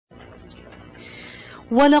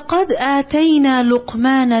وَلَقَدْ آتَيْنَا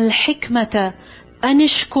لُقْمَانَ الْحِكْمَةَ أَنِ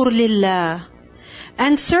اشْكُرْ لِلَّهِ.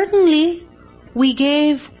 And certainly we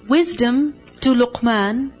gave wisdom to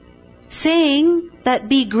Luqman, saying that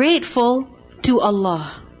be grateful to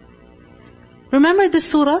Allah. Remember, this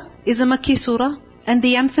surah is a Makki surah, and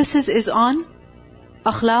the emphasis is on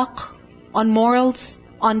akhlaq, on morals,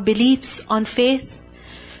 on beliefs, on faith.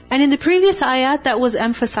 And in the previous ayat that was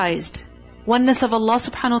emphasized. Oneness of Allah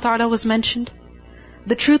subhanahu wa ta'ala was mentioned.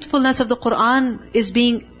 The truthfulness of the Qur'an is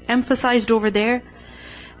being emphasized over there.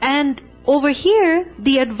 And over here,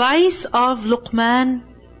 the advice of Luqman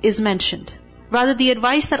is mentioned. Rather, the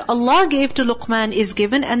advice that Allah gave to Luqman is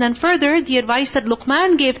given, and then further, the advice that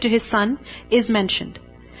Luqman gave to his son is mentioned.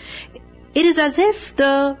 It is as if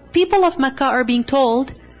the people of Mecca are being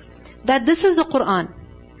told that this is the Qur'an.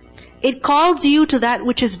 It calls you to that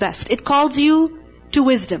which is best. It calls you to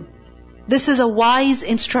wisdom. This is a wise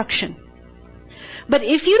instruction. But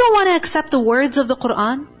if you don't want to accept the words of the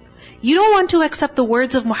Qur'an, you don't want to accept the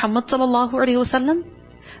words of Muhammad sallallahu alaihi wasallam,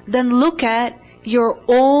 then look at your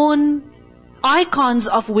own icons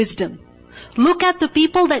of wisdom. Look at the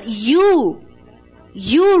people that you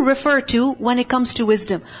refer to when it comes to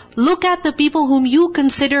wisdom. Look at the people whom you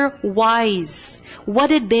consider wise. What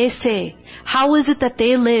did they say? How is it that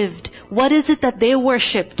they lived? What is it that they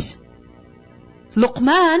worshipped?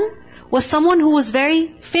 Luqman was someone who was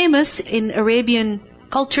very famous in Arabian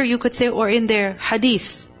culture, you could say, or in their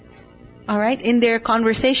hadith. Alright, in their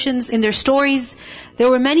conversations, in their stories. There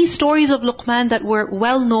were many stories of Luqman that were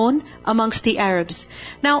well known amongst the Arabs.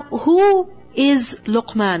 Now, who is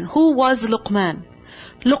Luqman? Who was Luqman?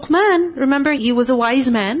 Luqman, remember, he was a wise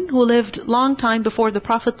man who lived long time before the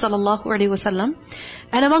Prophet ﷺ.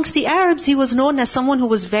 And amongst the Arabs, he was known as someone who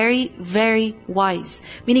was very, very wise.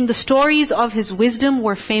 Meaning the stories of his wisdom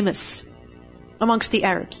were famous amongst the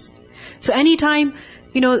Arabs. So anytime,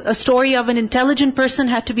 a story of an intelligent person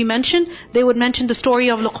had to be mentioned, they would mention the story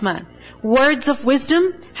of Luqman. Words of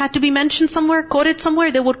wisdom had to be mentioned somewhere, quoted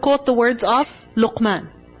somewhere, they would quote the words of Luqman.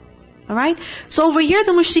 Alright? So over here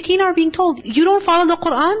the mushrikeen are being told, you don't follow the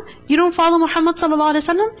Qur'an, you don't follow Muhammad sallallahu alaihi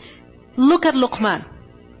wasallam, look at Luqman.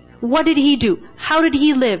 What did he do? How did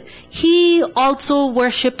he live? He also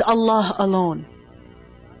worshipped Allah alone.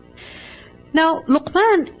 Now,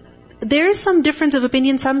 Luqman, there is some difference of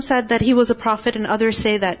opinion. Some said that he was a prophet, and others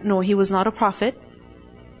say that no, he was not a prophet.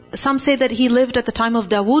 Some say that he lived at the time of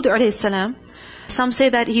Dawood alayhi salam. Some say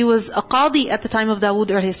that he was a qadi at the time of Dawood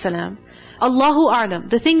alayhi salam. Allahu a'lam.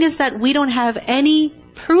 The thing is that we don't have any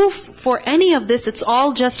proof for any of this. It's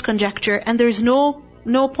all just conjecture, and there's no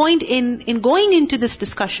point in going into this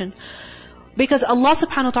discussion, because Allah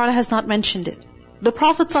subhanahu wa ta'ala has not mentioned it. The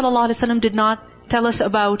Prophet ﷺ did not tell us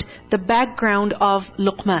about the background of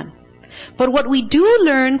Luqman. But what we do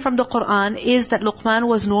learn from the Qur'an is that Luqman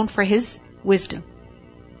was known for his wisdom.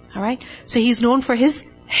 Alright? So he's known for his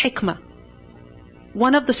hikmah.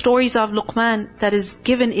 One of the stories of Luqman that is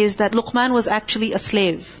given is that Luqman was actually a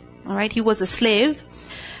slave. Alright? He was a slave.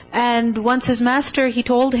 And once his master, he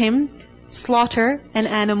told him, slaughter an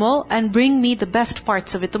animal and bring me the best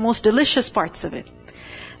parts of it, the most delicious parts of it.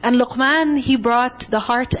 And Luqman, he brought the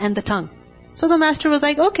heart and the tongue. So the master was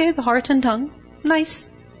like, okay, the heart and tongue, nice.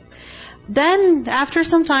 Then after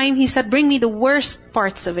some time, he said, bring me the worst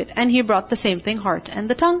parts of it. And he brought the same thing, heart and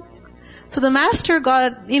the tongue. So the master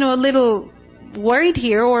got, a little worried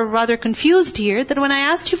here, or rather confused here, that when I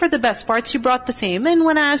asked you for the best parts, you brought the same. And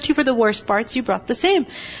when I asked you for the worst parts, you brought the same.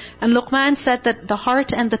 And Luqman said that the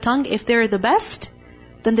heart and the tongue, if they're the best,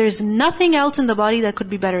 then there's nothing else in the body that could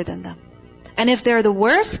be better than them. And if they're the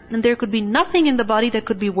worst, then there could be nothing in the body that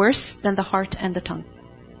could be worse than the heart and the tongue.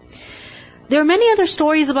 There are many other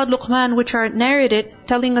stories about Luqman which are narrated,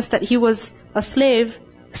 telling us that he was a slave.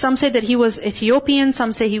 Some say that he was Ethiopian,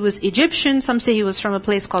 some say he was Egyptian, some say he was from a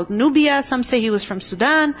place called Nubia, some say he was from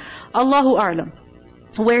Sudan. Allahu a'lam,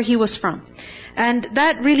 where he was from. And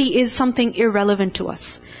that really is something irrelevant to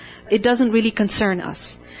us. It doesn't really concern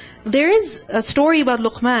us. There is a story about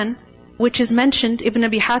Luqman, which is mentioned, Ibn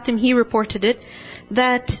Abi Hatim, he reported it,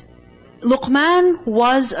 that Luqman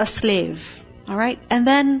was a slave. Alright? And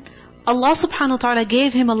then Allah subhanahu wa ta'ala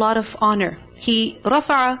gave him a lot of honor. He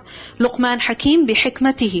rafa'a Luqman Hakim bi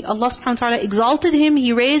hikmatihi. Allah subhanahu wa ta'ala exalted him,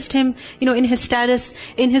 He raised him, in his status,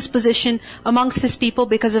 in his position amongst his people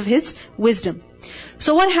because of his wisdom.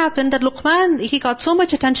 So what happened, that Luqman, he got so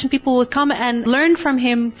much attention, people would come and learn from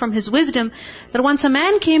him, from his wisdom, that once a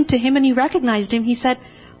man came to him and he recognized him, he said,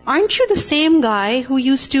 aren't you the same guy who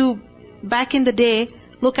used to, back in the day,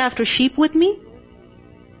 look after sheep with me?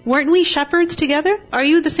 Weren't we shepherds together? Are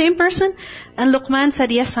you the same person? And Luqman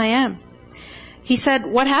said, yes, I am. He said,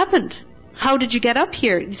 what happened? how did you get up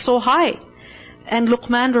here? It's so high. And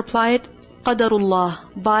Luqman replied,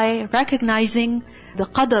 Qadarullah, by recognizing the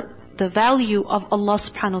qadr, the value of Allah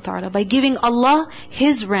subhanahu wa ta'ala, by giving Allah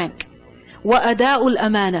His rank. وَأَدَاءُ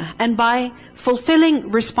الْأَمَانَةِ, and by fulfilling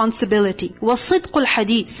responsibility. وَصِدْقُ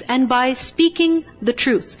الْحَدِيثِ, and by speaking the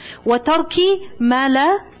truth. وَتَرْكِ مَا لَا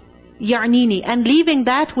يَعْنِينِي, and leaving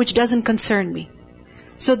that which doesn't concern me.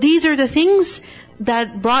 So these are the things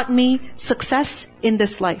that brought me success in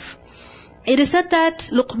this life. It is said that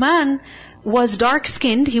Luqman was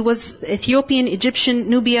dark-skinned. He was Ethiopian, Egyptian,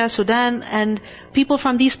 Nubia, Sudan, and people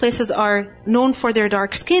from these places are known for their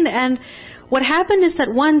dark skin. And what happened is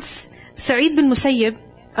that once Sa'id bin Musayyib,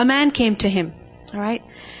 a man came to him, alright?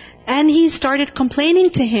 And he started complaining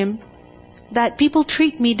to him that people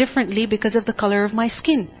treat me differently because of the color of my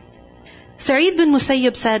skin. Sa'id bin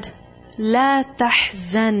Musayyib said, لا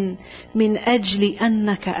تحزن من أجل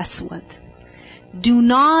أنك أسود. Do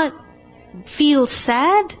not feel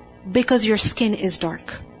sad because your skin is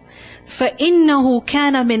dark. فإنه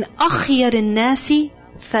كان من أخير الناس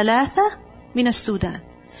ثلاثة من السودان.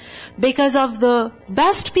 Because of the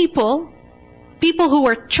best people who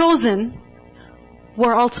were chosen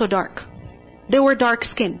were also dark. They were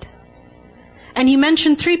dark-skinned. And he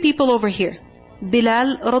mentioned 3 people over here.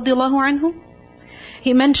 Bilal radiallahu anhu.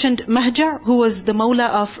 He mentioned Mahja, who was the Mawla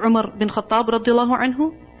of Umar bin Khattab radiallahu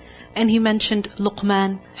anhu. And he mentioned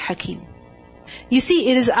Luqman Hakim. You see,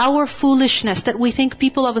 it is our foolishness that we think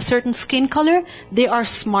people of a certain skin color, they are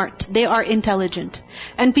smart, they are intelligent.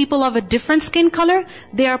 And people of a different skin color,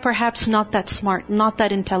 they are perhaps not that smart, not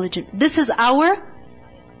that intelligent. This is our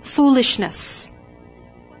foolishness.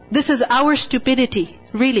 This is our stupidity,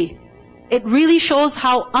 really. It really shows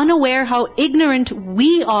how unaware, how ignorant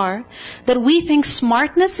we are, that we think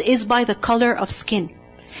smartness is by the color of skin.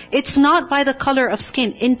 It's not by the color of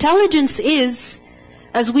skin. Intelligence is,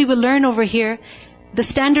 as we will learn over here, the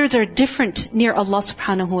standards are different near Allah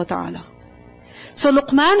subhanahu wa ta'ala. So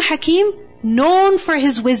Luqman Hakim, known for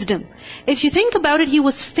his wisdom. If you think about it, he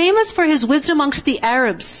was famous for his wisdom amongst the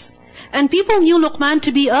Arabs. And people knew Luqman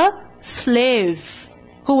to be a slave,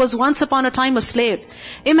 who was once upon a time a slave.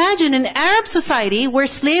 Imagine an Arab society where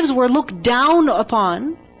slaves were looked down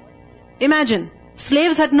upon. Imagine,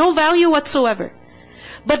 slaves had no value whatsoever.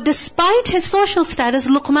 But despite his social status,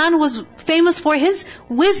 Luqman was famous for his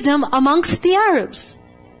wisdom amongst the Arabs.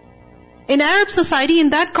 In Arab society,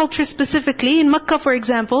 in that culture specifically, in Makkah for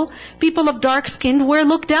example, people of dark skin were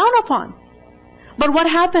looked down upon. But what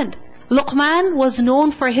happened? Luqman was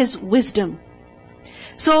known for his wisdom.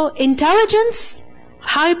 So intelligence,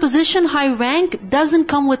 high position, high rank doesn't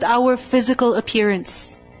come with our physical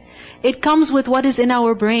appearance. It comes with what is in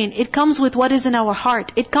our brain. It comes with what is in our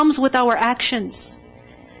heart. It comes with our actions.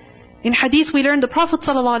 In hadith we learned the Prophet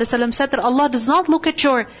ﷺ said that Allah does not look at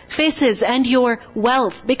your faces and your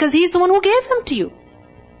wealth because He's the one who gave them to you.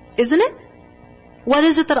 Isn't it? What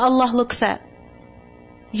is it that Allah looks at?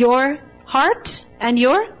 Your heart and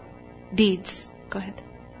your deeds. Go ahead.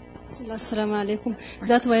 Assalamu alaikum.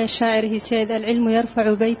 That way الشاعر he said العلم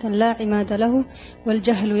يرفع بيتا لا عماد له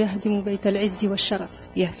والجهل يهدم بيت العز والشرف.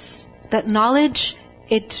 Yes. That knowledge,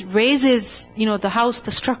 it raises, the house,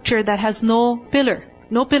 the structure that has no pillar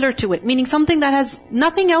to it. Meaning something that has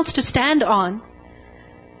nothing else to stand on,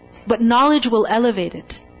 but knowledge will elevate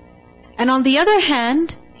it. And on the other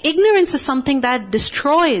hand, ignorance is something that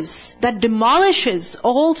destroys, that demolishes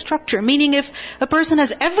a whole structure. Meaning if a person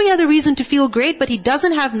has every other reason to feel great, but he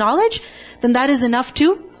doesn't have knowledge, then that is enough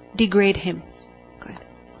to degrade him. Go ahead.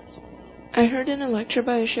 I heard in a lecture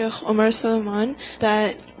by Sheikh Omar Sulaiman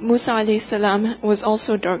that Musa alayhi salam was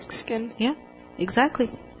also dark-skinned. Yeah, exactly.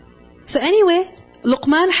 So anyway,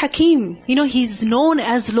 Luqman Hakim, he's known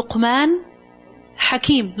as Luqman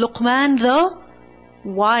Hakim, Luqman the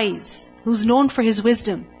wise, who's known for his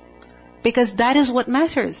wisdom, because that is what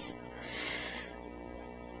matters.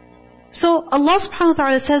 So Allah subhanahu wa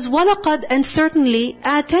ta'ala says, وَلَقَدْ, and certainly,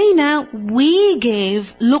 آتَيْنَا, we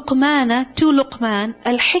gave Luqmana, to Luqman,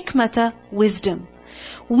 al-hikmata, wisdom.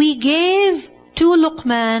 We gave to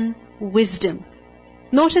Luqman wisdom.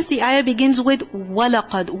 Notice the ayah begins with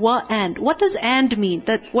وَلَقَدْ, wa and. What does and mean?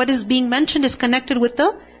 That what is being mentioned is connected with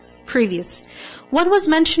the previous. What was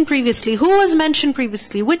mentioned previously? Who was mentioned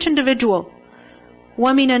previously? Which individual?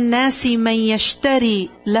 وَمِنَ النَّاسِ مَنْ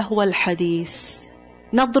يَشْتَرِي لَهْوَ الْحَدِيثِ.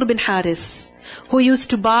 Nadr bin Haris, who used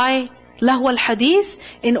to buy lahwa al-hadith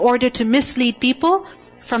in order to mislead people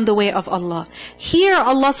from the way of Allah. Here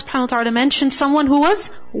Allah subhanahu wa ta'ala mentioned someone who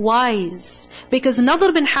was wise, because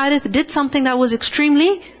Nadr bin Harith did something that was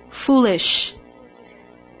extremely foolish.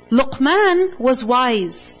 Luqman was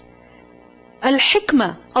wise.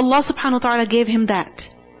 Al-hikmah, Allah subhanahu wa ta'ala gave him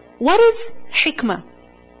that. What is hikmah?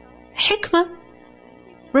 Hikmah,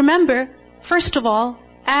 remember, first of all,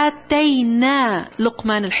 آتَيْنَا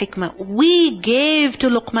لُقْمَانَ الْحِكْمَةِ. We gave to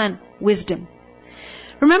Luqman wisdom.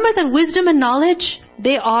 Remember that wisdom and knowledge,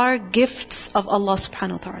 they are gifts of Allah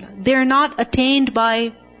subhanahu wa ta'ala. They are not attained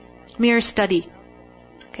by mere study.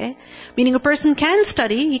 Okay? Meaning a person can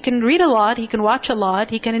study, he can read a lot, he can watch a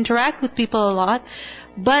lot, he can interact with people a lot,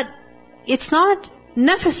 but it's not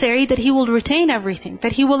necessary that he will retain everything,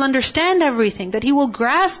 that he will understand everything, that he will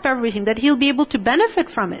grasp everything, that he'll be able to benefit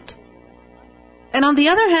from it. And on the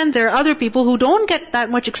other hand, there are other people who don't get that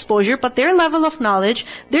much exposure, but their level of knowledge,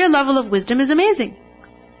 their level of wisdom is amazing.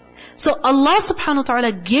 So Allah subhanahu wa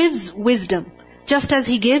ta'ala gives wisdom, just as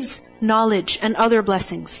He gives knowledge and other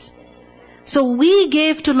blessings. So we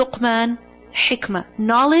gave to Luqman hikmah.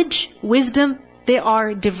 Knowledge, wisdom, they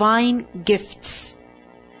are divine gifts.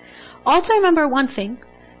 Also remember one thing,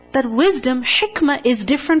 that wisdom, hikmah, is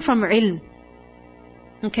different from ilm.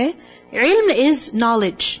 Okay? Ilm is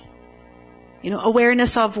knowledge.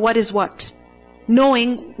 Awareness of what is what.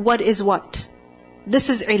 Knowing what is what. This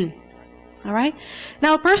is ilm. Alright?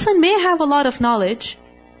 Now a person may have a lot of knowledge,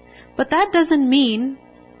 but that doesn't mean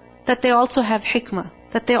that they also have hikmah,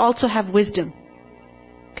 that they also have wisdom.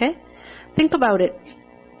 Okay? Think about it.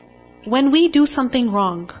 When we do something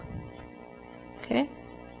wrong, okay,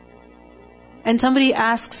 and somebody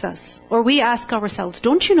asks us, or we ask ourselves,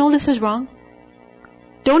 don't you know this is wrong?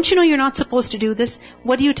 Don't you know you're not supposed to do this?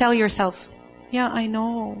 What do you tell yourself? Yeah, I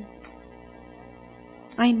know.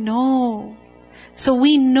 I know. So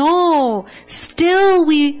we know, still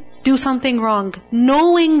we do something wrong,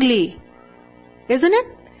 knowingly. Isn't it?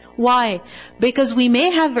 Why? Because we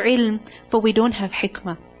may have ilm, but we don't have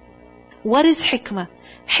hikmah. What is hikmah?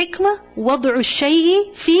 Hikmah, وَضْعُ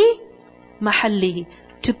الشَّيْءِ فِي مَحَلِّهِ.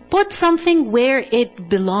 To put something where it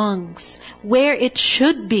belongs, where it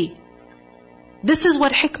should be. This is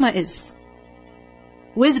what hikmah is.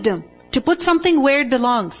 Wisdom. To put something where it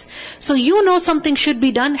belongs. So you know something should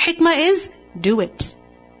be done, hikmah is, do it.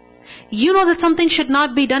 You know that something should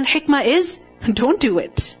not be done, hikmah is, don't do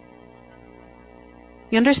it.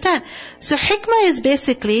 You understand? So hikmah is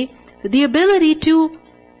basically the ability to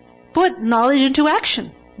put knowledge into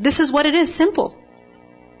action. This is what it is, simple.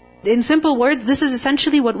 In simple words, this is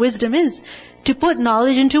essentially what wisdom is. To put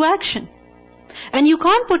knowledge into action. And you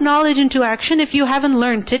can't put knowledge into action if you haven't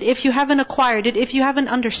learnt it, if you haven't acquired it, if you haven't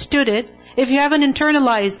understood it, if you haven't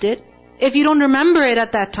internalized it, if you don't remember it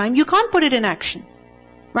at that time, you can't put it in action.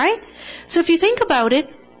 Right? So if you think about it,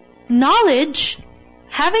 knowledge,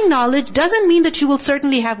 having knowledge doesn't mean that you will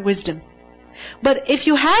certainly have wisdom. But if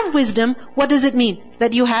you have wisdom, what does it mean?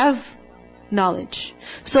 That you have knowledge.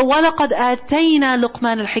 So وَلَقَدْ آتَيْنَا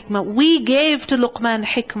لُقْمَانَ الْحِكْمَةِ. We gave to Luqman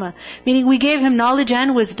hikmah. Meaning we gave him knowledge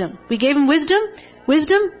and wisdom. We gave him wisdom.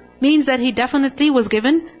 Wisdom means that he definitely was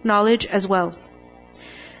given knowledge as well.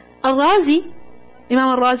 Al-Razi,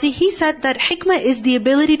 Imam Al-Razi, he said that hikmah is the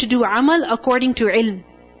ability to do amal according to ilm.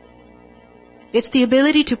 It's the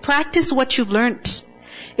ability to practice what you've learnt.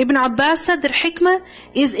 Ibn Abbas said that hikmah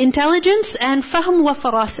is intelligence and fahm wa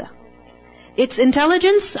farasa. It's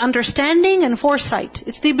intelligence, understanding and foresight.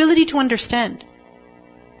 It's the ability to understand.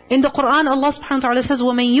 In the Quran, Allah subhanahu wa ta'ala says,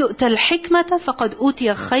 وَمَن يُؤْتَ الْحِكْمَةَ فَقَدْ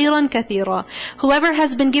أُوتِيَ خَيْرًا كَثِيرًا. Whoever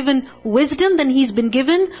has been given wisdom, then he's been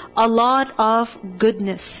given a lot of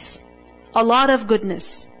goodness. A lot of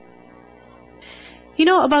goodness.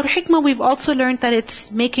 About hikmah, we've also learned that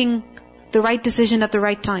it's making the right decision at the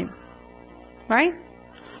right time. Right?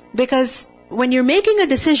 Because when you're making a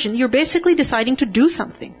decision, you're basically deciding to do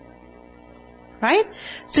something. Right?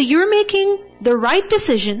 So you're making the right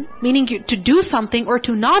decision, meaning to do something or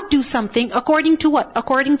to not do something according to what?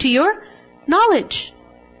 According to your knowledge.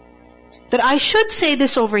 That I should say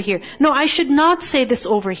this over here. No, I should not say this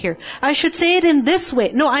over here. I should say it in this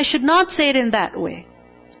way. No, I should not say it in that way.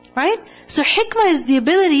 Right? So hikmah is the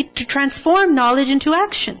ability to transform knowledge into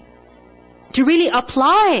action. To really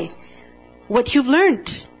apply what you've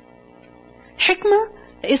learned. Hikmah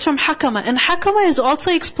is from hakama, and hakama is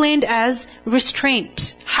also explained as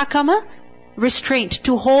restraint. Hakama, restraint,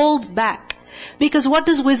 to hold back. Because what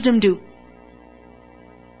does wisdom do?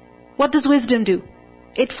 What does wisdom do?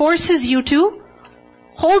 It forces you to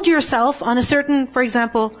hold yourself on a certain, for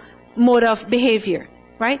example, mode of behavior.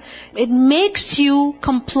 Right? It makes you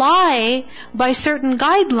comply by certain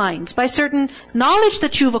guidelines, by certain knowledge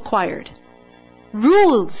that you've acquired.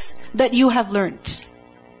 Rules that you have learned.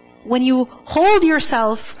 When you hold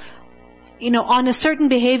yourself, on a certain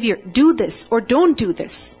behavior, do this or don't do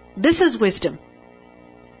this. This is wisdom.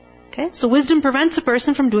 Okay? So wisdom prevents a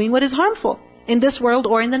person from doing what is harmful in this world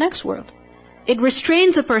or in the next world. It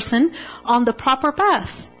restrains a person on the proper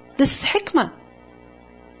path. This is hikmah.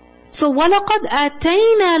 So وَلَقَدْ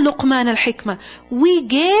آتَيْنَا لُقْمَانَ الْحِكْمَةِ. We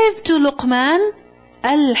gave to Luqman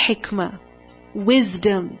al-hikmah,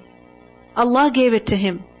 wisdom. Allah gave it to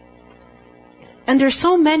him. And there's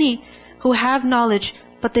so many who have knowledge,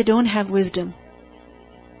 but they don't have wisdom.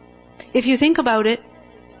 If you think about it,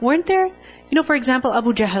 weren't there, for example,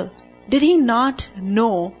 Abu Jahl, did he not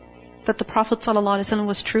know that the Prophet ﷺ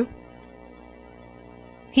was true?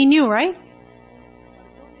 He knew, right?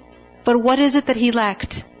 But what is it that he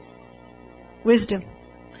lacked? Wisdom.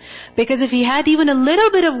 Because if he had even a little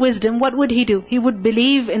bit of wisdom, what would he do? He would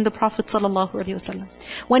believe in the Prophet ﷺ.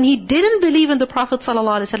 When he didn't believe in the Prophet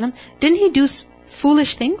ﷺ, didn't he do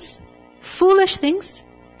foolish things? Foolish things,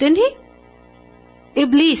 didn't he?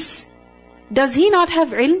 Iblis, does he not have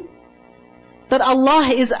ilm? That Allah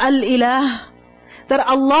is Al-Ilah, that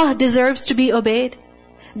Allah deserves to be obeyed?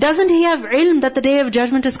 Doesn't he have ilm that the day of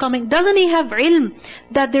judgment is coming? Doesn't he have ilm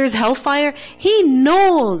that there is hellfire? He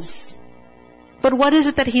knows. But what is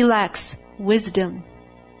it that he lacks? Wisdom.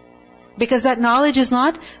 Because that knowledge is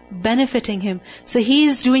not benefiting him. So he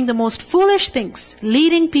is doing the most foolish things,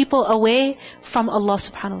 leading people away from Allah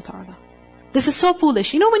subhanahu wa ta'ala. This is so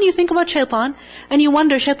foolish. When you think about shaitan, and you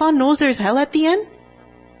wonder, shaitan knows there's hell at the end?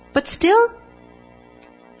 But still,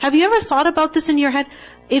 have you ever thought about this in your head?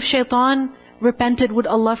 If shaitan repented, would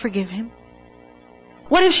Allah forgive him?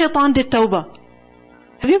 What if shaitan did tawbah?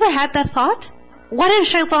 Have you ever had that thought? What if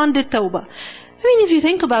shaitan did tawbah? If you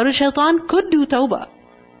think about it, shaitan could do tawbah,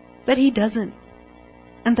 but he doesn't.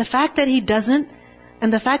 And the fact that he doesn't,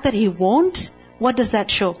 and the fact that he won't, what does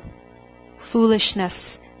that show?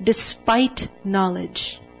 Foolishness, despite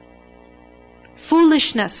knowledge.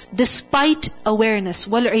 Foolishness, despite awareness.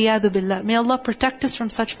 Wal-'iyadhu billah. May Allah protect us from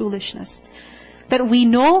such foolishness. That we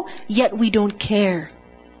know, yet we don't care.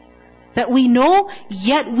 That we know,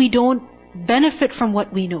 yet we don't benefit from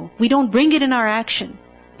what we know. We don't bring it in our action.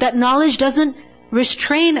 That knowledge doesn't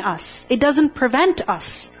restrain us. It doesn't prevent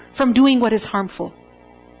us from doing what is harmful.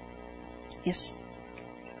 Yes.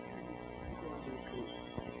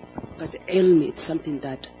 But ilm, it's something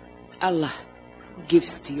that Allah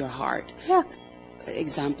gives to your heart. Yeah.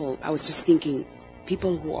 Example, I was just thinking,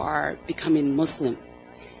 people who are becoming Muslim,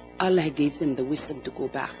 Allah gave them the wisdom to go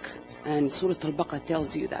back. And Surah Al-Baqarah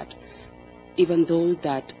tells you that even though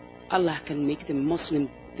that Allah can make them Muslim,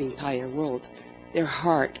 the entire world, their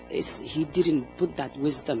heart is, He didn't put that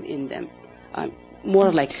wisdom in them.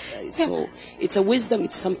 So it's a wisdom,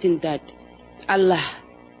 it's something that Allah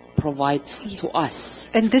provides to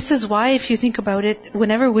us. And this is why, if you think about it,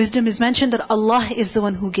 whenever wisdom is mentioned, that Allah is the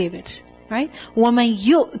one who gave it. Right? وَمَنْ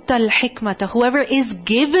يُؤْتَ الْحِكْمَةَ. Whoever is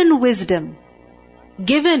given wisdom.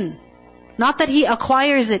 Given. Not that he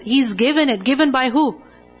acquires it. He's given it. Given by who?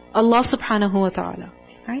 Allah subhanahu wa ta'ala.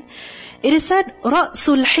 Right? It is said,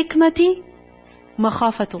 رَأْسُ الْحِكْمَةِ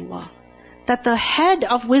مَخَافَةُ اللَّهِ. That the head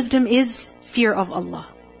of wisdom is fear of Allah.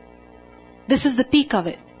 This is the peak of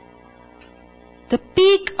it. The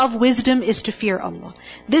peak of wisdom is to fear Allah.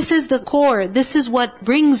 This is the core. This is what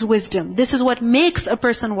brings wisdom. This is what makes a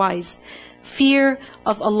person wise. Fear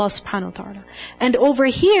of Allah subhanahu wa ta'ala. And over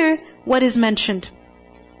here, what is mentioned?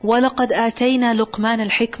 وَلَقَدْ آتَيْنَا لُقْمَانَ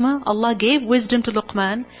الْحِكْمَةِ. Allah gave wisdom to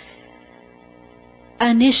Luqman.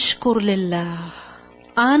 أَنِشْكُرْ لِلَّهِ.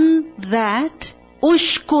 On that,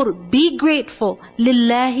 ushkur, be grateful,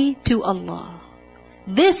 lillahi, to Allah.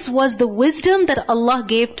 This was the wisdom that Allah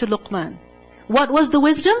gave to Luqman. What was the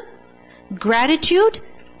wisdom? Gratitude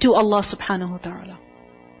to Allah subhanahu wa ta'ala.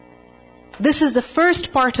 This is the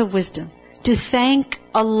first part of wisdom. To thank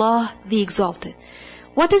Allah the Exalted.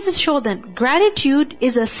 What does this show then? Gratitude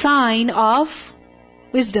is a sign of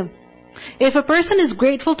wisdom. If a person is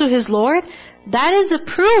grateful to his Lord, that is a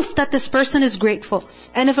proof that this person is grateful.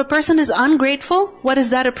 And if a person is ungrateful, what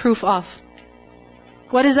is that a proof of?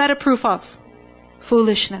 What is that a proof of?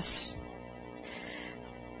 Foolishness.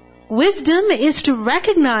 Wisdom is to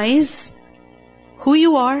recognize who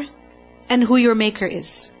you are and who your maker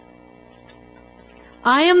is.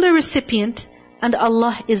 I am the recipient and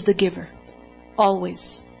Allah is the giver.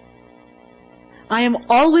 Always. I am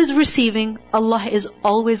always receiving, Allah is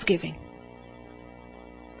always giving.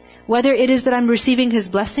 Whether it is that I'm receiving His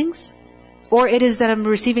blessings, or it is that I'm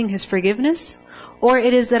receiving His forgiveness, or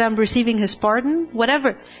it is that I'm receiving His pardon,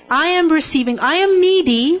 whatever. I am receiving, I am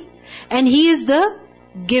needy, and He is the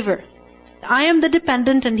giver. I am the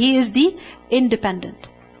dependent and He is the independent.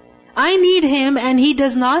 I need Him and He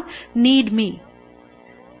does not need me.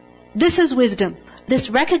 This is wisdom. This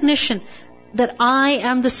recognition that I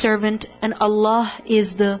am the servant and Allah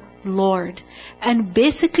is the Lord. And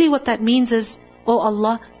basically what that means is, oh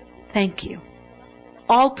Allah, thank you.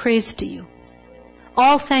 All praise to you.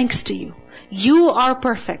 all thanks to you. You are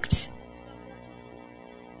perfect.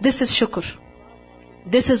 This is shukr.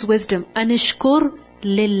 This is wisdom. Anishkur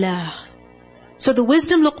lillah. So the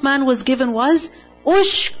wisdom Luqman was given was,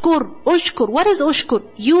 ushkur, ushkur. What is ushkur?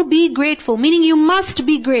 You be grateful, meaning you must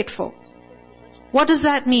be grateful. What does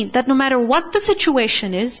that mean? That no matter what the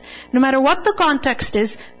situation is, no matter what the context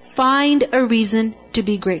is, find a reason to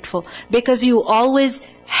be grateful. Because you always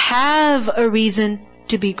have a reason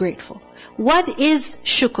to be grateful. What is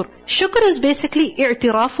shukr? Shukr is basically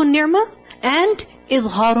i'tirafun ni'mah and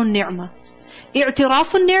idharun ni'mah.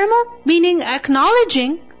 I'tirafun ni'mah meaning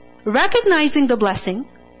acknowledging, recognizing the blessing,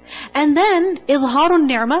 and then idharun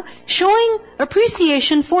ni'mah, showing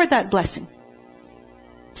appreciation for that blessing.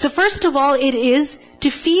 So first of all, it is to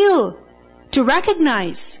feel, to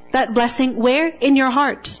recognize that blessing where? In your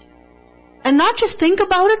heart. And not just think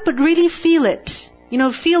about it, but really feel it.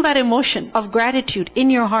 Feel that emotion of gratitude in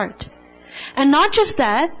your heart. And not just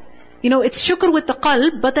that, it's shukr with the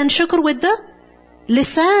qalb, but then shukr with the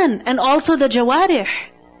lisan and also the jawarih.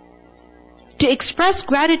 To express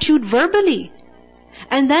gratitude verbally.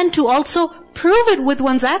 And then to also prove it with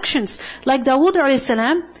one's actions. Like Dawood alayhi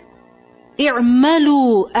salam,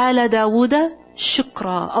 i'malu ala Dawuda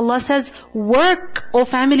shukra. Allah says, work, O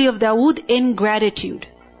family of Dawood, in gratitude.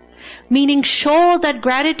 Meaning show that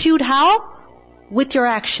gratitude how? With your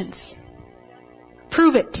actions.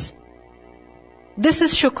 Prove it. This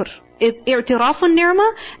is shukr. I'tirafun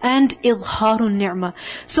ni'mah and idharun ni'mah.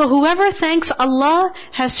 So whoever thanks Allah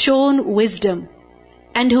has shown wisdom.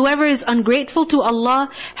 And whoever is ungrateful to Allah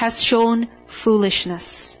has shown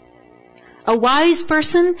foolishness. A wise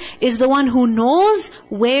person is the one who knows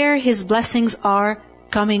where his blessings are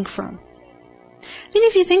coming from. And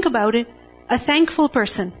if you think about it, a thankful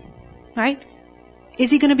person, right?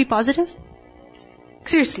 Is he going to be positive?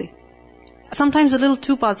 Seriously. Sometimes a little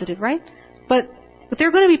too positive, right? But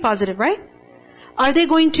they're going to be positive, right? Are they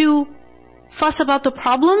going to fuss about the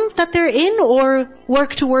problem that they're in or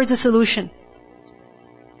work towards a solution?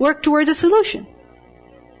 Work towards a solution.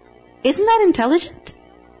 Isn't that intelligent?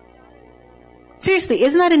 Seriously,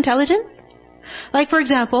 isn't that intelligent? Like for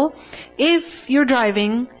example, if you're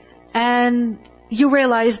driving and you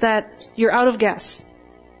realize that you're out of gas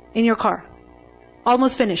in your car,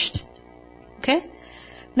 almost finished, okay?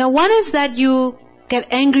 Now one is that you get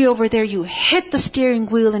angry over there, you hit the steering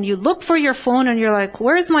wheel and you look for your phone and you're like,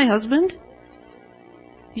 where's my husband?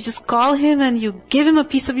 You just call him and you give him a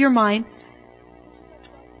piece of your mind.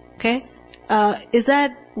 Okay? Is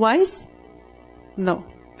that wise? No.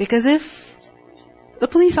 Because if a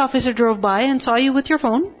police officer drove by and saw you with your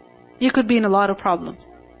phone, you could be in a lot of problem.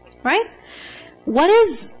 Right? What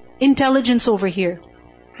is intelligence over here?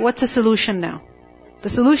 What's the solution now? The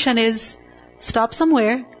solution is stop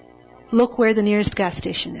somewhere, look where the nearest gas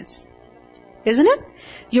station is. Isn't it?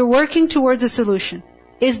 You're working towards a solution.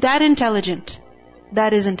 Is that intelligent?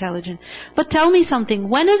 That is intelligent. But tell me something.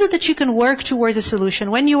 When is it that you can work towards a solution?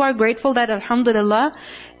 When you are grateful that alhamdulillah,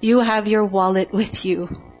 you have your wallet with you.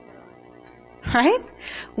 Right?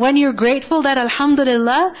 When you're grateful that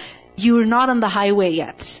alhamdulillah, you're not on the highway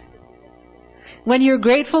yet. When you're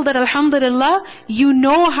grateful that alhamdulillah, you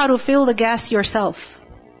know how to fill the gas yourself.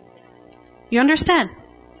 You understand?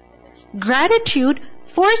 Gratitude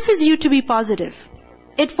forces you to be positive.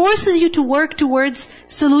 It forces you to work towards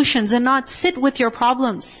solutions and not sit with your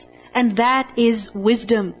problems. And that is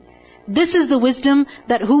wisdom. This is the wisdom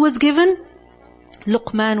that who was given?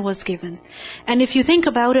 Luqman was given. And if you think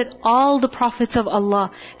about it, all the prophets of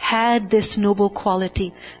Allah had this noble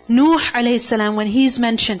quality. Nuh alayhi salam, when he's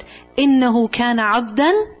mentioned, إِنَّهُ كَانَ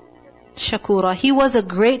عَبْدًا shakura. He was a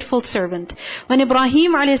grateful servant. When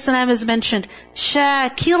Ibrahim a.s. is mentioned,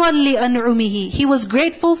 shakiran li an'umihi. He was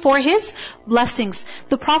grateful for his blessings.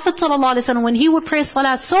 The Prophet ﷺ, when he would pray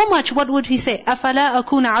salah so much, what would he say? أَفَلَا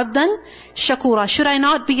أَكُونَ عَبْدًا shakura. Should I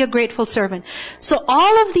not be a grateful servant? So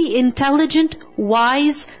all of the intelligent,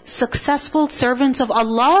 wise, successful servants of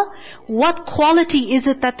Allah, what quality is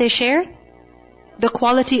it that they share? The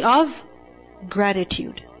quality of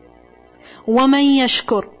gratitude. وَمَن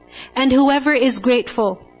يَشْكُرْ. And whoever is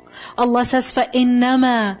grateful, Allah says,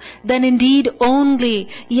 فَإِنَّمَا. Then indeed only,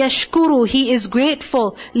 يَشْكُرُ. He is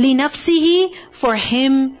grateful, لِنَفْسِهِ. For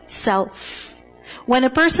himself. When a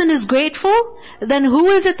person is grateful, then who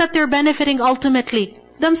is it that they're benefiting ultimately?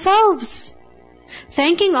 Themselves.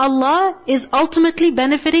 Thanking Allah is ultimately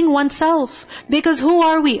benefiting oneself. Because who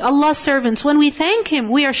are we? Allah's servants. When we thank Him,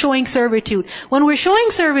 we are showing servitude. When we're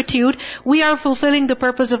showing servitude, we are fulfilling the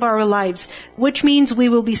purpose of our lives, which means we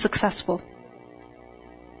will be successful.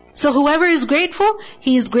 So whoever is grateful,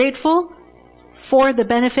 he is grateful for the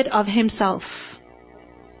benefit of himself.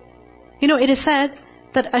 You know, it is said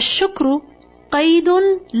that ash-shukru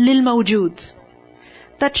qaydun lil-mawjood.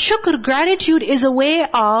 That shukr, gratitude, is a way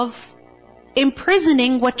of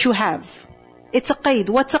imprisoning what you have. It's a qayd.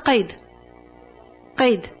 What's a qayd?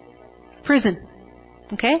 Qayd. Prison.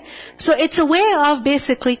 Okay? So it's a way of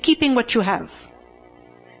basically keeping what you have.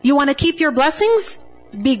 You want to keep your blessings?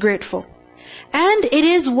 Be grateful. And it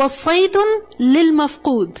is wasaydun lil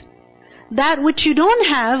mafqood. That which you don't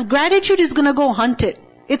have, gratitude is going to go hunt it.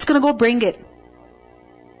 It's going to go bring it.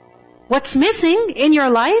 What's missing in your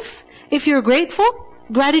life, if you're grateful,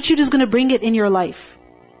 gratitude is going to bring it in your life.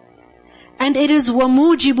 And it is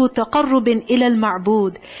وَمُوجِبُ تَقَرُّبٍ إِلَى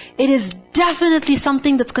الْمَعْبُودِ. It is definitely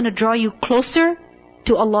something that's going to draw you closer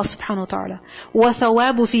to Allah subhanahu wa ta'ala.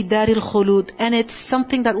 وَثَوَابُ فِي دَارِ الْخُلُودِ. And it's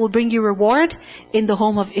something that will bring you reward in the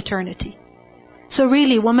home of eternity. So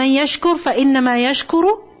really, وَمَنْ يَشْكُرْ فَإِنَّمَا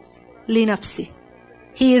يَشْكُرُ لِنَفْسِهِ.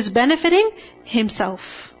 He is benefiting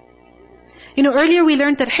himself. Earlier we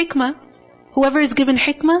learned that hikmah, whoever is given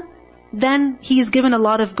hikmah, then he is given a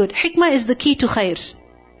lot of good. Hikmah is the key to khair.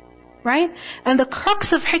 Right? And the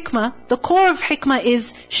crux of hikmah, the core of hikmah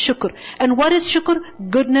is shukr. And what is shukr?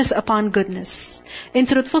 Goodness upon goodness. In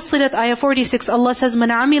Surah Fussilat, ayah 46, Allah says,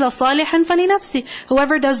 مَنْ عَمِلَ صَالِحًا فَلِنَفْسِهِ.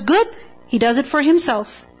 Whoever does good, he does it for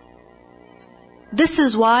himself. This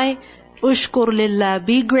is why, ushkur lillah,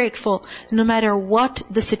 be grateful, no matter what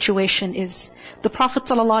the situation is. The Prophet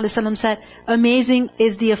ﷺ said, amazing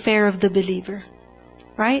is the affair of the believer.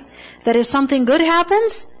 Right? That if something good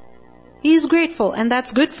happens, he is grateful, and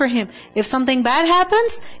that's good for him. If something bad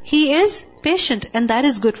happens, he is patient, and that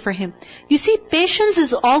is good for him. You see, patience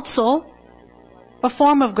is also a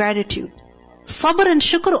form of gratitude. Sabr and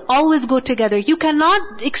shukr always go together. You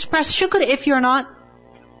cannot express shukr if you're not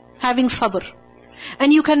having sabr.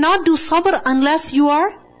 And you cannot do sabr unless you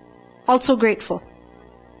are also grateful.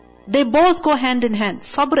 They both go hand in hand,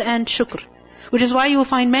 sabr and shukr. Which is why you will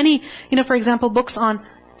find many, for example, books on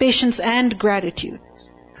patience and gratitude.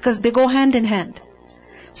 Because they go hand in hand.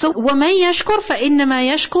 So, وَمَنْ يَشْكُرْ فَإِنَّمَا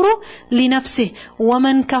يَشْكُرُ لِنَفْسِهِ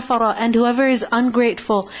وَمَنْ كَفَرَ. And whoever is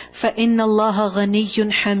ungrateful, فَإِنَّ اللَّهَ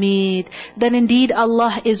غَنِيٌّ حَمِيدٌ. Then indeed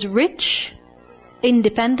Allah is rich,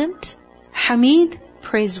 independent, hamid,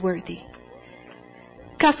 praiseworthy.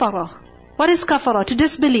 Kafara. What is kafara? To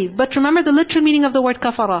disbelieve. But remember the literal meaning of the word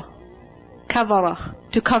kafara. Kavara.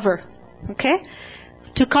 To cover. Okay?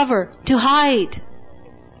 To cover. To hide.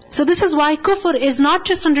 So this is why kufr is not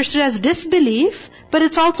just understood as disbelief, but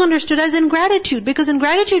it's also understood as ingratitude. Because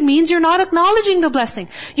ingratitude means you're not acknowledging the blessing.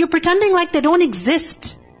 You're pretending like they don't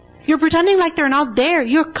exist. You're pretending like they're not there.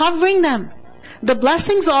 You're covering them. The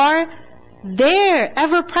blessings are there,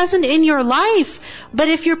 ever present in your life. But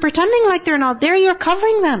if you're pretending like they're not there, you're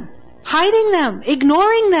covering them, hiding them,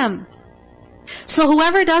 ignoring them. So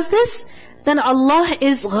whoever does this, then Allah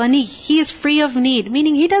is ghani. He is free of need.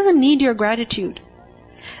 Meaning He doesn't need your gratitude.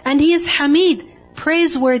 And He is Hamid,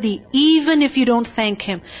 praiseworthy, even if you don't thank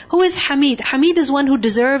Him. Who is Hamid? Hamid is one who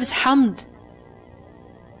deserves hamd.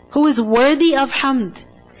 Who is worthy of hamd.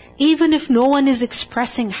 Even if no one is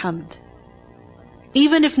expressing hamd.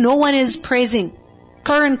 Even if no one is praising,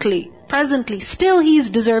 currently, presently, still He is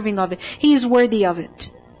deserving of it. He is worthy of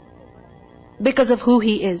it. Because of who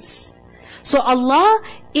He is. So Allah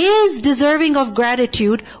is deserving of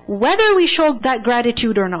gratitude, whether we show that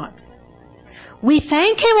gratitude or not. We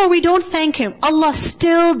thank Him or we don't thank Him, Allah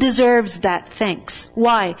still deserves that thanks.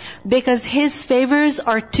 Why? Because His favors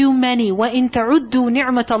are too many. وَإِن تَعُدُّوا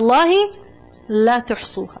نِعْمَةَ اللَّهِ لَا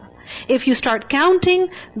تُحْصُوهَا. If you start counting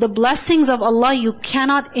the blessings of Allah, you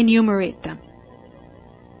cannot enumerate them.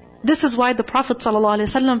 This is why the Prophet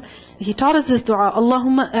ﷺ, he taught us this dua,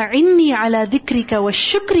 Allahumma a'inni ala dhikrika wa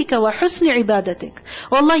shukrika wa husni ibadatik.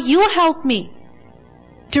 Oh Allah, you help me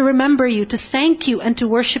to remember you, to thank you, and to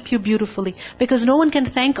worship you beautifully. Because no one can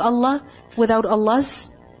thank Allah without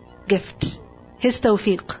Allah's gift, His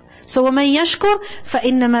tawfiq. So وَمَنْ يَشْكُرْ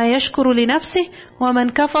فَإِنَّمَا يَشْكُرُ لِنَفْسِهِ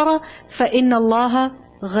وَمَنْ كَفَرَ فَإِنَّ اللَّهَ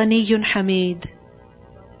غَنِيٌّ حَمِيدٌ.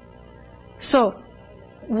 So,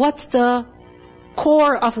 what's the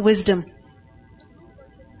core of wisdom?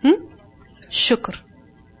 Shukr.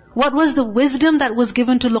 What was the wisdom that was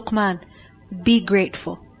given to Luqman? Be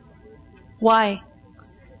grateful. Why?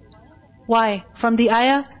 Why? From the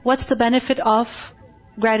ayah, what's the benefit of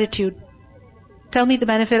gratitude? Tell me the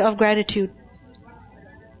benefit of gratitude.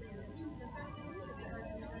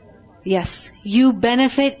 Yes, you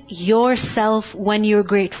benefit yourself when you're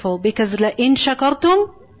grateful. Because لَإِن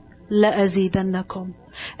شَكَرْتُمْ لَأَزِيدَنَّكُمْ.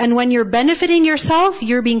 And when you're benefiting yourself,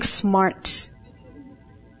 you're being smart.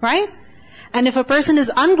 Right? And if a person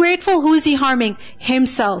is ungrateful, who is he harming?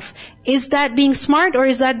 Himself. Is that being smart or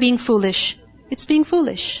is that being foolish? It's being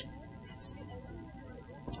foolish.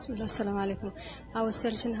 Bismillah, assalamu alaikum. I was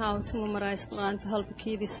searching how to memorize Quran to help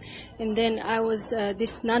kids, and then I was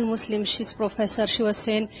this non-Muslim. She's professor. She was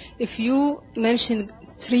saying if you mention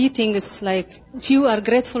 3 things, like if you are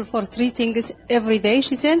grateful for 3 things every day,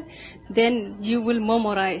 she said, then you will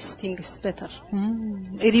memorize things better.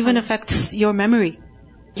 It even affects your memory,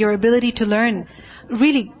 your ability to learn.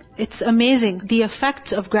 Really, it's amazing the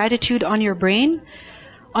effects of gratitude on your brain,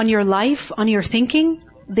 on your life, on your thinking.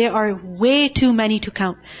 There are way too many to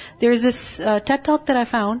count. There's this TED Talk that I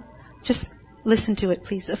found. Just listen to it,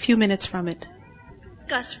 please. A few minutes from it.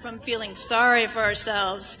 Us from feeling sorry for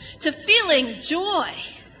ourselves to feeling joy.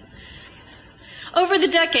 Over the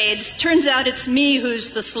decades, turns out it's me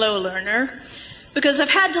who's the slow learner, because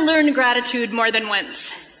I've had to learn gratitude more than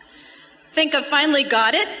once. Think I've finally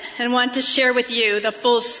got it and want to share with you the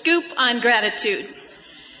full scoop on gratitude.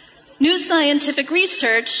 New scientific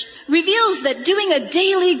research reveals that doing a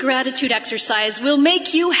daily gratitude exercise will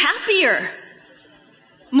make you happier,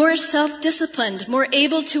 more self-disciplined, more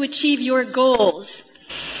able to achieve your goals,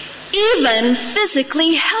 even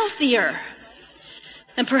physically healthier.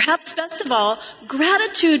 And perhaps best of all,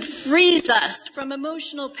 gratitude frees us from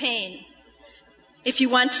emotional pain. If you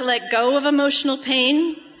want to let go of emotional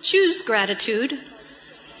pain, choose gratitude.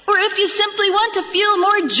 Or if you simply want to feel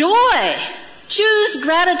more joy, choose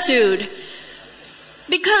gratitude.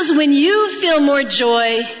 Because when you feel more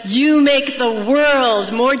joy, you make the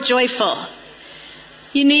world more joyful.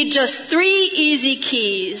 You need just 3 easy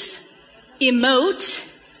keys: emote,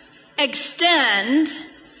 extend,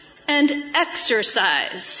 and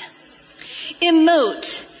exercise.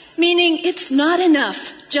 Emote, meaning it's not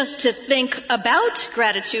enough just to think about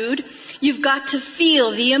gratitude. You've got to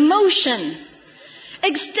feel the emotion.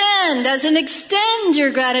 Extend, as in extend your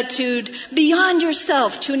gratitude beyond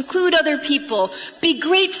yourself to include other people. Be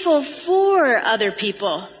grateful for other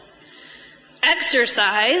people.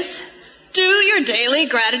 Exercise, do your daily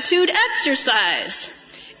gratitude exercise.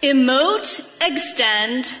 Emote,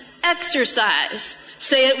 extend, exercise.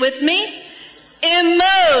 Say it with me.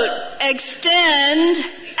 Emote, extend,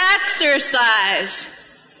 exercise.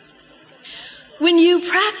 When you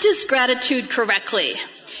practice gratitude correctly,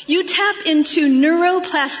 you tap into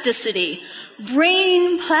neuroplasticity,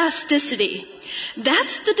 brain plasticity.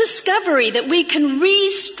 That's the discovery that we can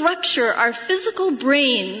restructure our physical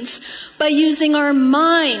brains by using our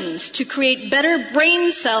minds to create better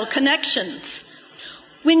brain cell connections.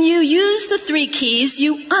 When you use the 3 keys,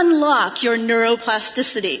 you unlock your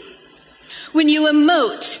neuroplasticity. When you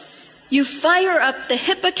emote, you fire up the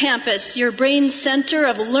hippocampus, your brain center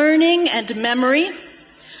of learning and memory.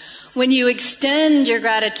 When you extend your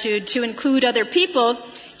gratitude to include other people,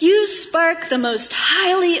 you spark the most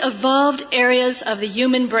highly evolved areas of the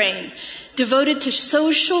human brain, devoted to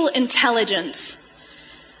social intelligence.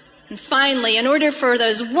 And finally, in order for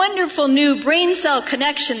those wonderful new brain cell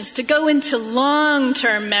connections to go into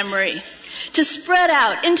long-term memory, to spread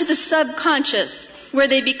out into the subconscious, where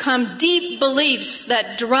they become deep beliefs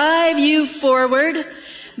that drive you forward,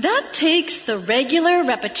 that takes the regular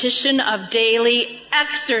repetition of daily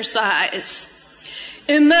exercise.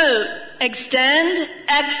 Emote, extend,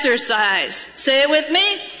 exercise. Say it with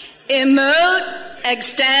me. Emote,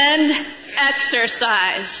 extend,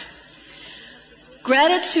 exercise.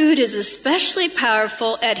 Gratitude is especially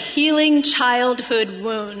powerful at healing childhood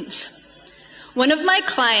wounds. One of my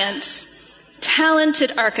clients,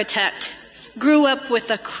 talented architect, grew up with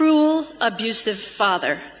a cruel, abusive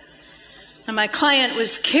father. And my client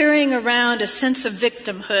was carrying around a sense of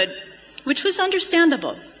victimhood, which was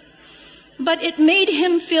understandable. But it made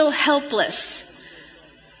him feel helpless,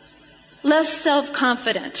 less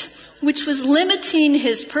self-confident, which was limiting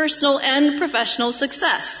his personal and professional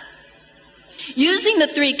success. Using the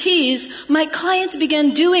 3 keys, my client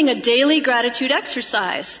began doing a daily gratitude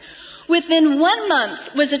exercise. Within 1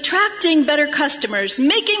 month, was attracting better customers,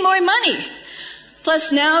 making more money.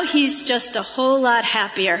 Plus now he's just a whole lot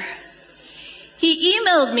happier. He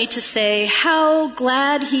emailed me to say how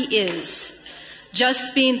glad he is.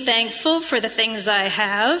 Just being thankful for the things I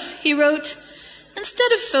have, he wrote,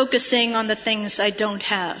 instead of focusing on the things I don't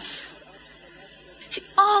have. See,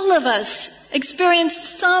 all of us experienced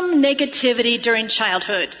some negativity during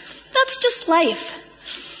childhood. That's just life.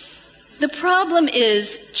 The problem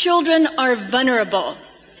is children are vulnerable.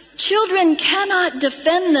 Children cannot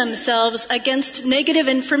defend themselves against negative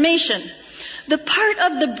information. The part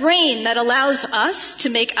of the brain that allows us to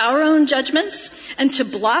make our own judgments and to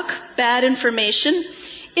block bad information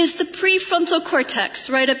is the prefrontal cortex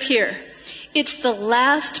right up here. It's the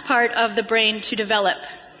last part of the brain to develop.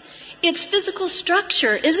 Its physical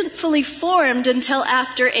structure isn't fully formed until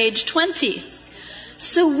after age 20.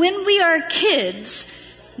 So when we are kids,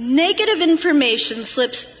 Negative information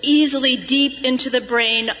slips easily deep into the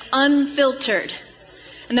brain unfiltered.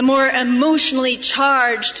 And the more emotionally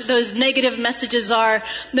charged those negative messages are,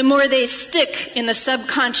 the more they stick in the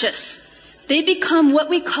subconscious. They become what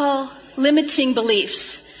we call limiting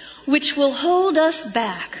beliefs, which will hold us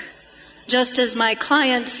back, just as my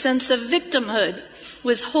client's sense of victimhood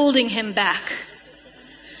was holding him back.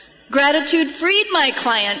 Gratitude freed my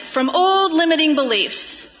client from old limiting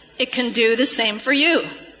beliefs. It can do the same for you.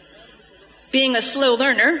 Being a slow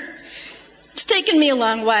learner, it's taken me a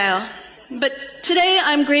long while, but today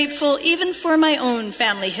I'm grateful even for my own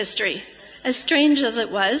family history, as strange as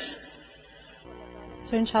it was.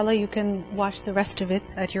 So inshallah you can watch the rest of it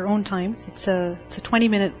at your own time. It's a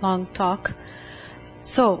 20-minute long talk.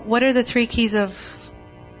 So what are the three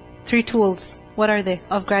tools? What are they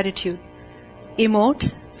of gratitude?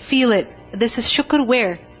 Emote, feel it. This is shukr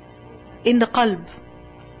where? In the qalb,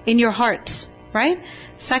 in your heart, right?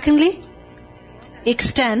 Secondly,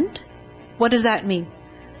 extend. What does that mean?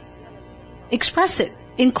 Express it.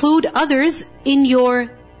 Include others in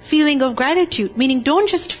your feeling of gratitude. Meaning don't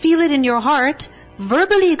just feel it in your heart,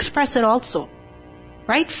 verbally express it also.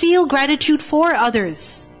 Right? Feel gratitude for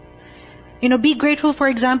others. Be grateful, for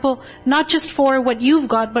example, not just for what you've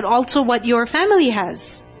got, but also what your family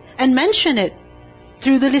has. And mention it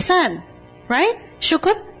through the lisan. Right?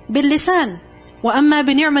 Shukr bil lisan. وَأَمَّا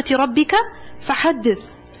بِنِعْمَةِ رَبِّكَ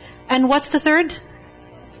فَحَدِّثْ. And what's the third?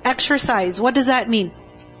 Exercise. What does that mean?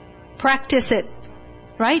 Practice it.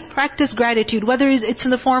 Right? Practice gratitude. Whether it's in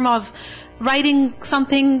the form of writing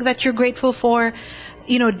something that you're grateful for,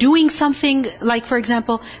 doing something like, for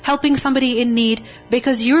example, helping somebody in need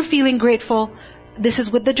because you're feeling grateful. This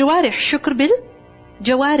is with the jawarih. Shukr bil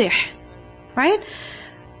jawarih. Right?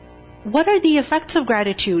 What are the effects of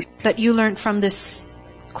gratitude that you learned from this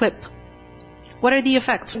clip? What are the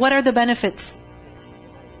effects? What are the benefits?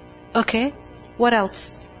 Okay. What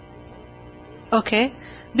else? Okay.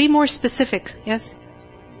 Be more specific. Yes?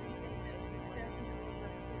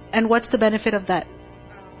 And what's the benefit of that?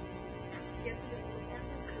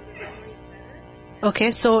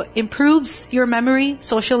 Okay, so improves your memory,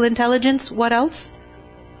 social intelligence. What else?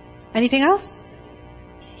 Anything else?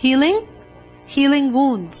 Healing? Healing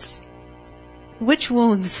wounds. Which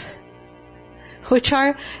wounds? Which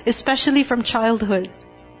are especially from childhood.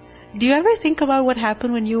 Do you ever think about what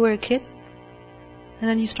happened when you were a kid? And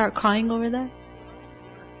then you start crying over that?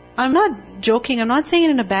 I'm not joking. I'm not saying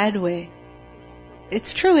it in a bad way.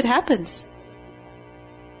 It's true, it happens.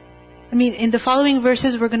 In the following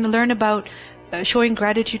verses we're going to learn about showing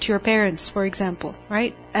gratitude to your parents, for example,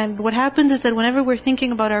 right? And what happens is that whenever we're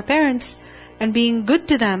thinking about our parents and being good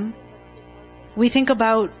to them, we think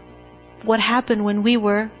about what happened when we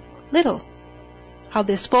were little. How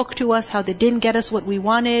they spoke to us, how they didn't get us what we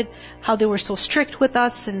wanted, how they were so strict with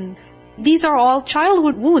us, and these are all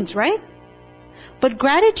childhood wounds, right? But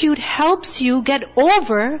gratitude helps you get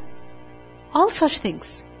over all such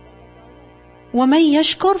things. وَمَن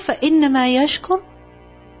يَشْكُرْ فَإِنَّمَا يَشْكُرْ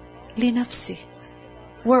لِنَفْسِهِ.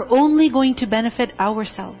 We're only going to benefit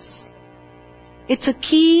ourselves. It's a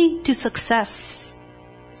key to success.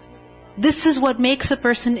 This is what makes a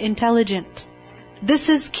person intelligent. This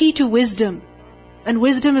is key to wisdom. And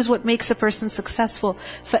wisdom is what makes a person successful.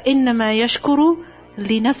 فَإِنَّمَا يَشْكُرُ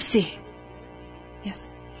لِنَفْسِهِ.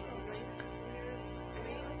 Yes.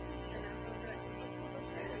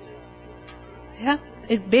 Yeah.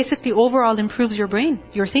 It basically overall improves your brain,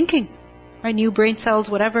 your thinking. Right? New brain cells,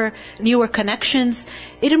 whatever, newer connections.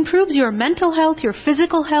 It improves your mental health, your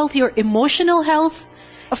physical health, your emotional health.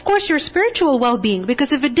 Of course, your spiritual well-being.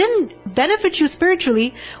 Because if it didn't benefit you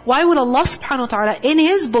spiritually, why would Allah subhanahu wa ta'ala in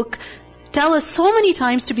His book tell us so many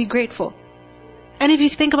times to be grateful? And if you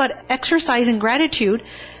think about exercising gratitude,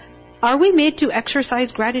 are we made to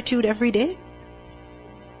exercise gratitude every day?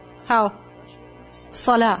 How?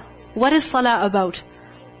 Salah. What is salah about?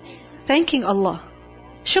 Thanking Allah.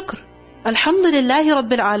 Shukr. Alhamdulillahi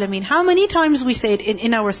Rabbil Alameen. How many times we say it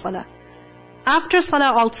in our salah? After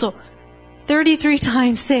salah also, 33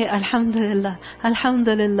 times say Alhamdulillah,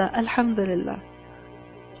 Alhamdulillah, Alhamdulillah.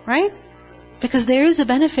 Right? Because there is a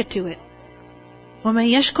benefit to it. وَمَن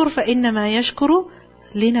يَشْكُرْ فَإِنَّمَا يَشْكُرُ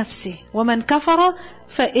لِنَفْسِهِ وَمَن كَفَرَ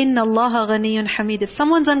فَإِنَّ اللَّهَ غَنِيٌّ حَمِيدٌ. If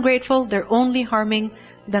someone's ungrateful, they're only harming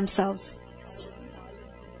themselves.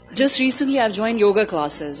 Just recently I've joined yoga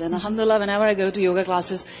classes, and alhamdulillah, whenever I go to yoga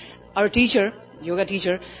classes, our yoga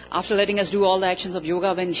teacher, after letting us do all the actions of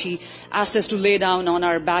yoga, when she asked us to lay down on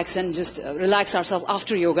our backs and just relax ourselves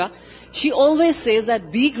after yoga, she always says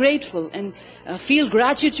that be grateful and feel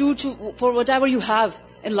gratitude for whatever you have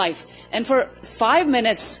in life. And for 5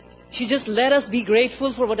 minutes, She just let us be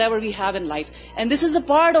grateful for whatever we have in life. And this is the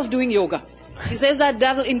part of doing yoga. She says that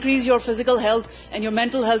will increase your physical health and your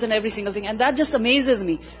mental health and every single thing. And that just amazes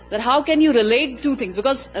me. That how can you relate two things?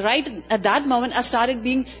 Because right at that moment, I started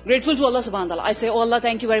being grateful to Allah subhanahu wa ta'ala. I say, oh Allah,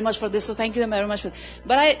 thank you very much for this. So thank you very much for.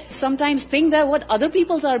 But I sometimes think that what other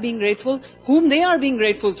people are being grateful, whom they are being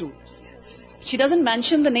grateful to. She doesn't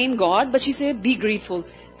mention the name God, but she said, be grateful.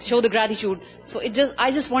 Show the gratitude. So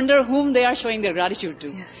I just wonder whom they are showing their gratitude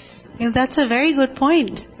to. Yes. That's a very good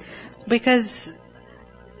point. Because,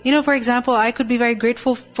 for example, I could be very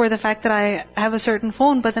grateful for the fact that I have a certain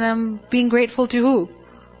phone, but then I'm being grateful to who?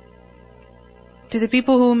 To the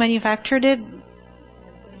people who manufactured it?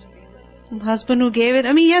 Husband who gave it?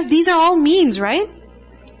 Yes, these are all means, right?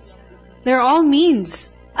 They're all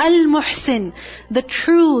means. Al-Muhsin, the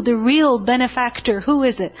true, the real benefactor, who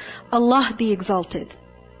is it? Allah the Exalted.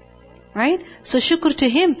 Right? So shukr to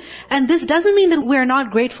Him. And this doesn't mean that we're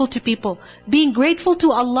not grateful to people. Being grateful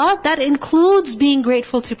to Allah, that includes being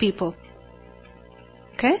grateful to people.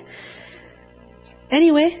 Okay?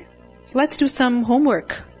 Anyway, let's do some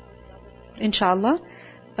homework, inshallah,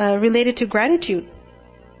 related to gratitude.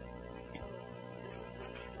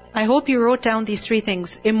 I hope you wrote down these three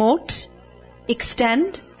things. Emote,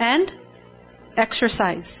 extend, and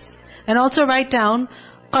exercise. And also write down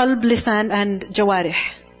qalb, lisan, and jawarih.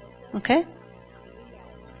 Okay?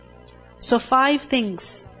 So 5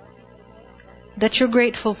 things that you're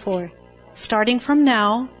grateful for, starting from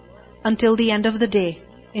now until the end of the day,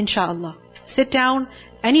 inshallah. Sit down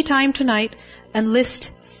anytime tonight and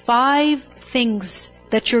list 5 things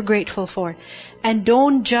that you're grateful for. And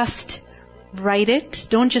don't just write it,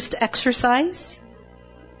 don't just exercise.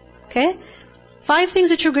 Okay? 5 things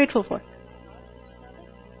that you're grateful for.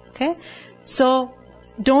 Okay? So,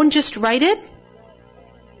 don't just write it.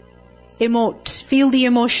 Emote. Feel the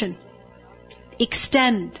emotion.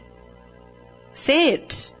 Extend. Say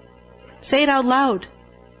it. Say it out loud.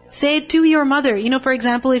 Say it to your mother. For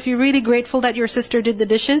example, if you're really grateful that your sister did the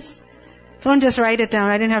dishes, don't just write it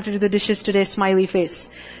down. I didn't have to do the dishes today, smiley face.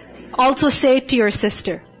 Also say it to your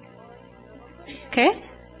sister. Okay?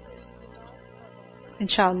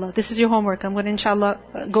 Inshallah. This is your homework. I'm going to inshallah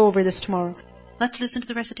go over this tomorrow. Let's listen to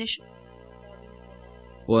the recitation.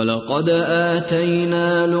 وَلَقَدْ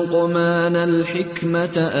آتَيْنَا لُقْمَانَ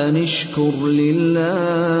الْحِكْمَةَ أَنِ اشْكُرْ لِلَّهِ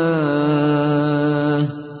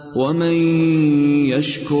وَمَنْ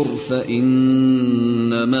يَشْكُرْ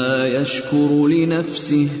فَإِنَّمَا يَشْكُرُ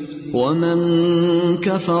لِنَفْسِهِ وَمَنْ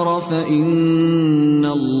كَفَرَ فَإِنَّ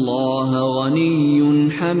اللَّهَ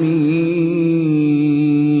غَنِيٌّ حَمِيدٌ